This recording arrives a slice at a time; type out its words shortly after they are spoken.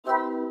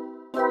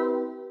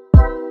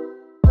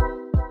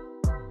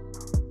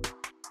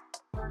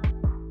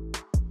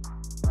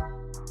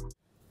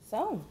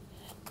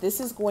This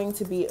is going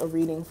to be a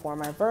reading for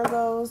my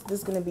Virgos. This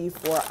is going to be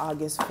for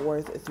August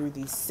 4th through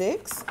the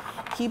 6th.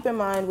 Keep in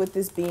mind, with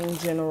this being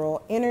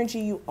general energy,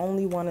 you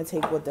only want to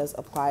take what does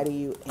apply to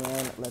you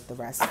and let the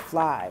rest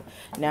fly.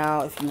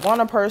 Now, if you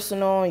want a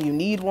personal and you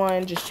need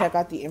one, just check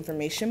out the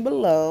information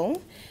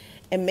below.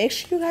 And make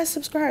sure you guys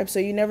subscribe so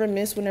you never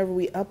miss whenever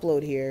we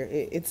upload here.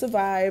 It's a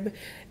vibe,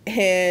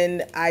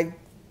 and I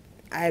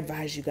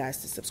advise you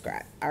guys to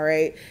subscribe, all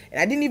right? And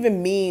I didn't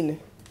even mean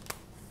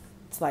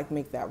to like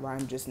make that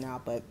rhyme just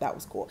now, but that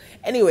was cool.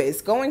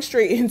 Anyways, going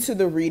straight into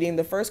the reading,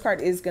 the first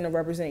card is going to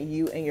represent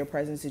you and your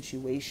present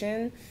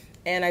situation,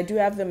 and I do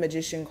have the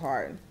Magician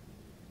card.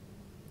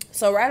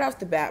 So right off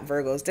the bat,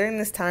 Virgos, during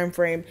this time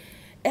frame,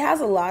 it has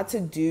a lot to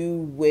do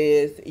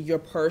with your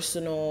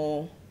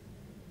personal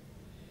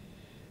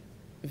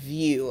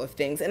view of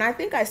things. And I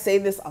think I say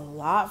this a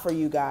lot for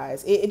you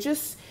guys. It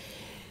just,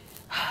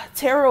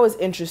 tarot is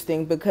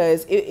interesting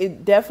because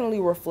it definitely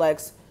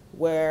reflects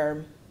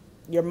where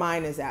your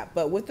mind is at.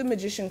 But with the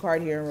Magician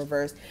card here in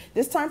reverse,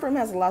 this time frame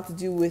has a lot to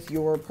do with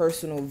your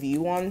personal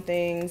view on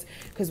things,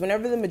 because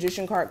whenever the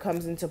Magician card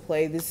comes into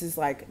play, this is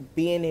like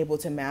being able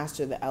to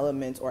master the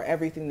elements or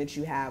everything that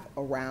you have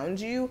around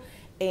you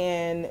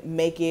and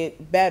make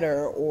it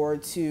better, or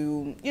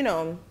to, you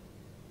know,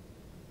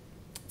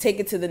 take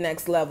it to the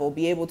next level,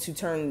 be able to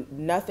turn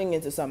nothing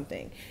into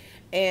something.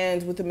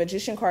 And with the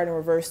Magician card in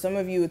reverse, some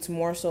of you, it's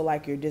more so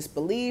like your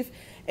disbelief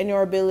and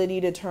your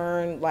ability to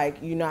turn,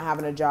 like, you not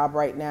having a job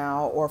right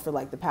now, or for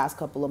like the past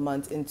couple of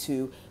months,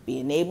 into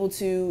being able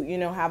to, you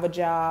know, have a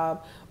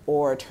job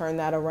or turn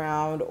that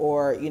around.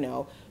 Or, you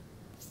know,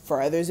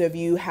 for others of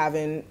you,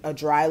 having a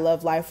dry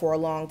love life for a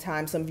long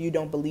time. Some of you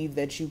don't believe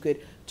that you could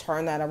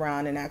turn that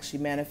around and actually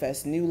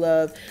manifest new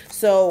love.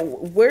 So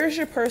where's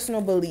your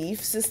personal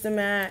belief system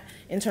at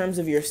in terms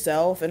of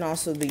yourself and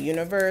also the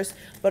universe,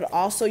 but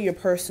also your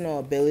personal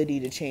ability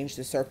to change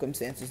the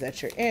circumstances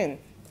that you're in?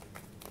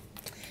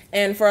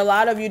 And for a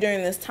lot of you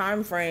during this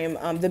time frame,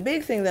 the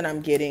big thing that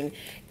I'm getting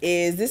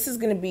is this is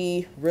going to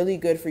be really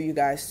good for you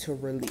guys to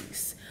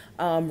release.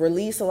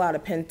 Release a lot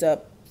of pent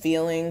up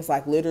feelings.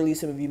 Like literally,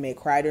 some of you may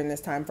cry during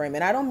this time frame,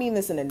 and I don't mean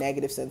this in a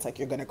negative sense, like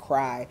you're gonna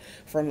cry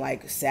from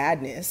like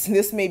sadness.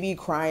 This may be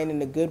crying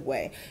in a good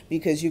way,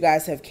 because you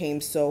guys have came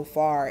so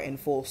far in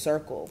full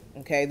circle.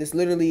 Okay, this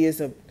literally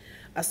is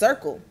a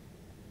circle,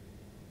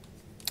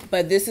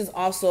 but this is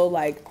also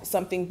like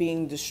something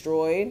being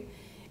destroyed,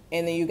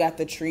 and then you got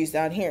the trees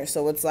down here.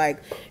 So it's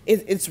like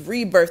it's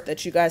rebirth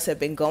that you guys have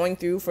been going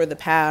through for the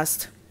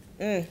past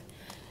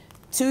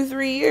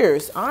 2-3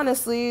 years.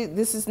 Honestly,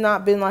 this has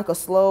not been like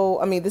this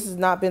has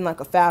not been like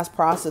a fast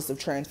process of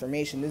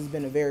transformation. This has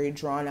been a very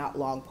drawn out,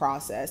 long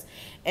process.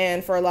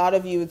 And for a lot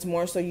of you, it's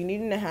more so you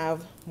needing to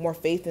have more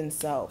faith in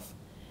self.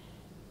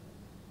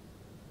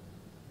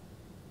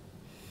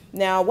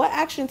 Now, what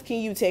actions can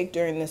you take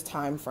during this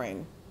time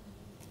frame?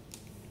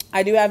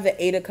 I do have the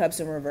 8 of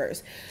Cups in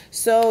reverse.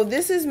 So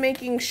this is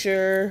making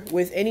sure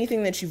with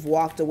anything that you've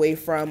walked away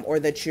from, or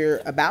that you're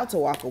about to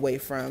walk away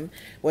from,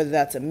 whether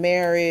that's a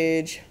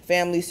marriage,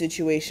 family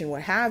situation,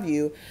 what have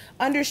you,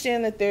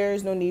 understand that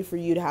there's no need for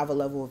you to have a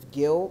level of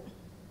guilt,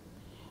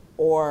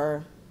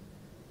 or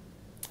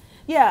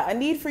a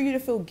need for you to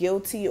feel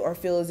guilty or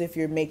feel as if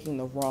you're making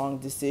the wrong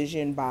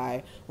decision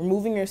by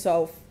removing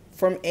yourself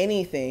from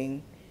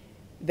anything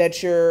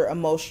that you're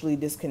emotionally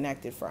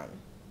disconnected from.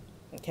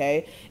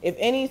 Okay, if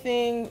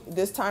anything,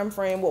 this time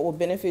frame, what will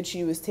benefit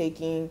you is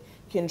taking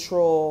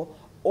control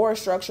or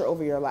structure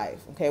over your life.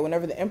 Okay,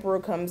 whenever the Emperor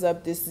comes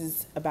up, this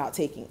is about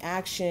taking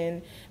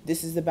action.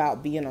 This is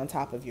about being on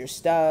top of your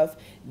stuff.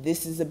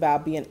 This is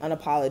about being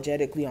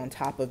unapologetically on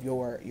top of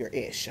your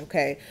ish.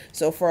 Okay,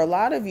 so for a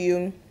lot of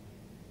you,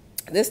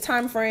 this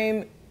time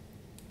frame,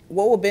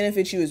 what will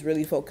benefit you is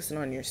really focusing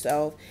on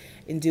yourself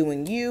and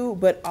doing you,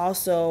 but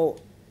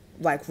also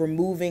like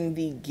removing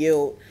the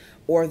guilt,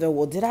 or the,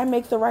 well, did I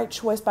make the right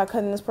choice by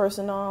cutting this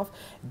person off?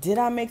 Did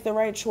I make the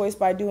right choice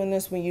by doing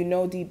this, when you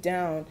know deep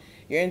down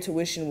your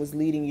intuition was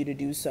leading you to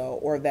do so,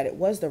 or that it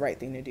was the right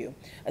thing to do?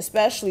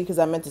 Especially because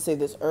I meant to say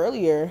this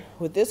earlier,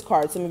 with this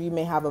card, some of you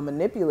may have a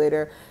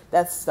manipulator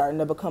that's starting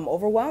to become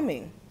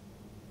overwhelming.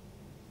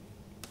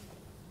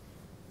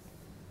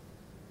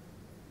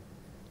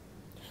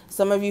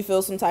 Some of you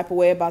feel some type of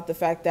way about the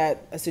fact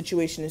that a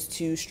situation is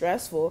too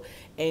stressful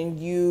and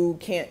you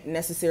can't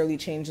necessarily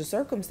change the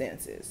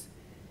circumstances.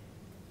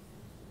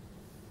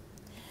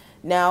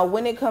 Now,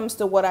 when it comes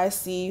to what I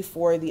see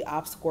for the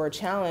obstacle or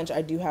challenge,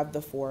 I do have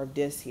the 4 of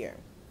Discs here.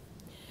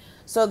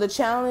 So the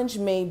challenge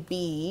may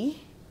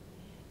be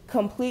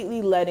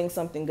completely letting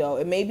something go.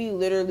 It may be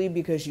literally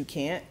because you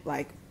can't.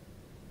 Like,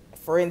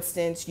 for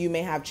instance, you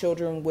may have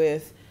children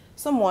with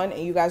someone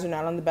and you guys are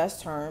not on the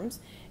best terms.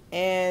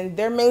 And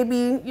there may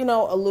be, you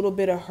know, a little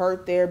bit of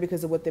hurt there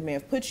because of what they may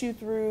have put you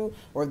through,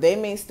 or they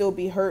may still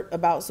be hurt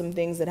about some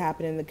things that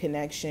happened in the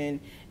connection,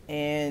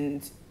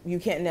 and you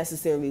can't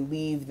necessarily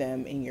leave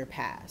them in your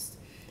past.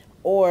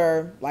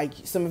 Or like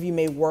some of you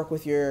may work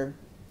with your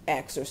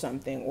ex or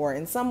something, or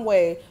in some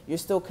way you're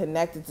still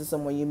connected to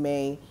someone you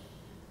may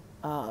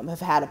have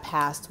had a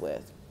past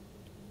with.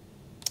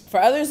 For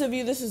others of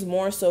you, this is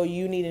more so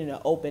you needing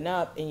to open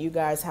up and you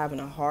guys having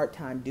a hard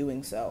time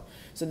doing so.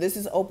 So this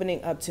is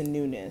opening up to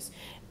newness.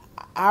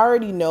 I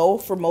already know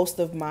for most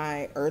of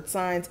my earth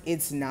signs,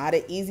 it's not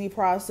an easy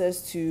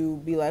process to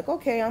be like,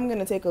 okay, I'm going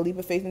to take a leap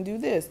of faith and do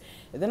this.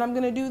 And then I'm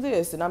going to do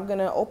this. And I'm going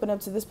to open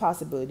up to this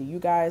possibility. You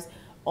guys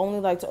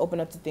only like to open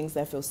up to things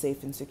that feel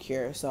safe and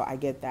secure. So I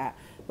get that.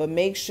 But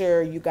make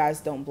sure you guys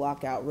don't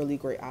block out really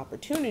great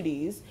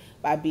opportunities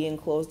by being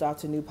closed off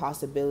to new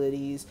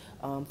possibilities,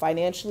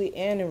 financially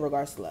and in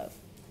regards to love.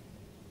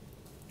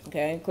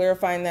 Okay,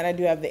 clarifying that I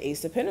do have the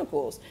Ace of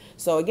Pentacles.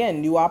 So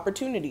again, new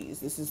opportunities.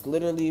 This is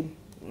literally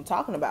what I'm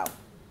talking about.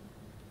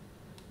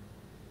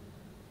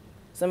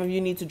 Some of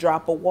you need to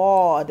drop a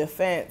wall, a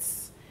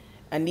defense,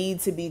 a need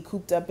to be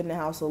cooped up in the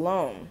house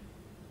alone.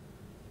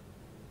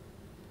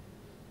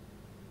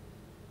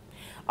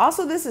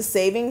 Also, this is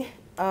saving.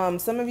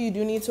 Some of you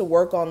do need to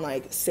work on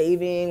like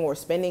saving or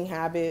spending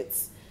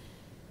habits,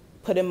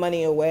 putting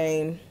money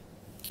away,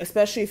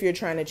 especially if you're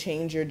trying to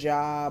change your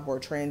job or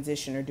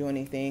transition or do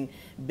anything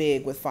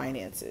big with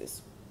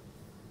finances.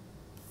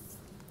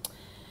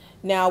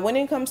 Now, when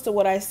it comes to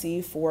what I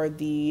see for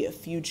the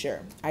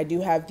future, I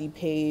do have the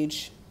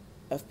Page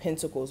of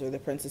Pentacles or the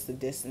Princess of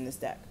Discs in this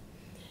deck.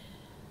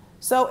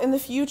 So in the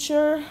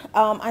future,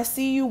 I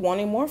see you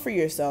wanting more for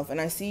yourself,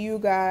 and I see you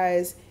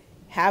guys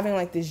having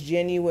like this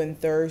genuine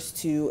thirst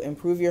to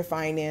improve your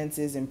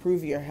finances,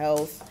 improve your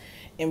health,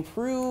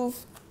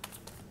 improve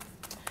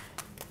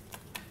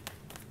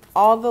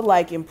all the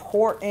like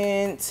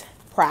important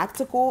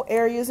practical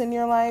areas in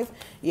your life.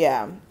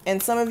 Yeah.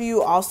 And some of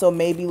you also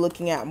may be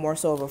looking at more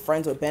so of a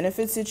friends with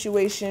benefits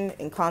situation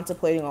and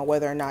contemplating on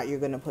whether or not you're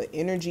going to put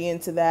energy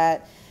into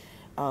that.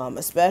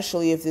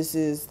 Especially if this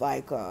is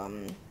like a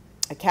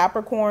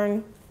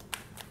Capricorn.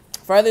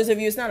 For others of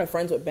you, it's not a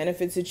friends with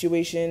benefits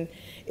situation.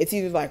 It's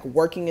either like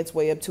working its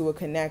way up to a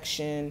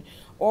connection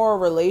or a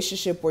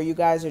relationship where you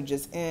guys are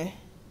just And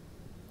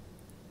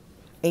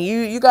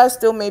you guys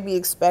still may be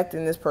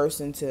expecting this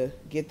person to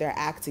get their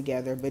act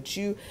together. But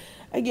you,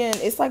 again,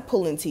 it's like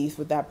pulling teeth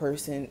with that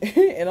person.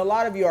 And a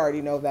lot of you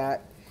already know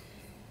that.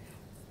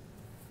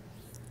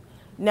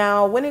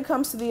 Now, when it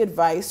comes to the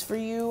advice for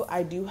you,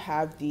 I do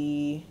have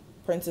the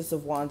Princess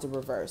of Wands in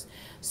reverse.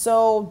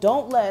 So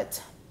don't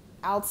let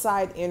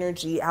outside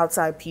energy,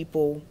 outside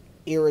people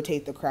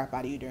irritate the crap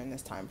out of you during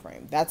this time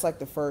frame. That's like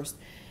the first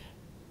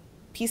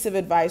piece of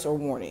advice or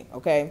warning,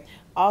 okay?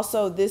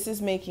 Also, this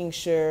is making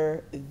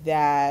sure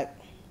that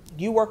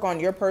you work on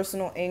your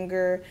personal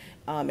anger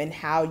and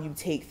how you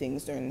take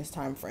things during this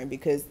time frame,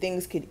 because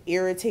things could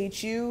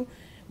irritate you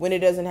when it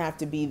doesn't have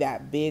to be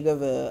that big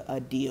of a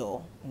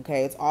deal,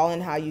 okay? It's all in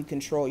how you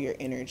control your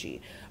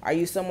energy. Are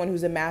you someone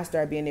who's a master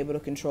at being able to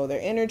control their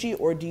energy,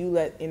 or do you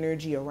let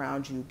energy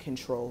around you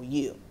control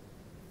you?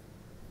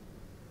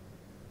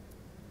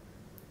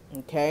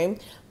 Okay,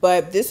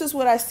 but this is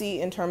what I see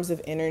in terms of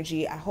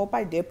energy. I hope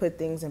I did put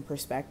things in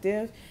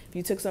perspective. If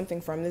you took something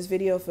from this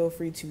video, feel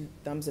free to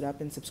thumbs it up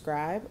and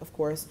subscribe. Of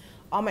course,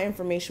 all my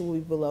information will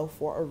be below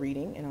for a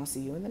reading, and I'll see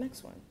you in the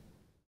next one.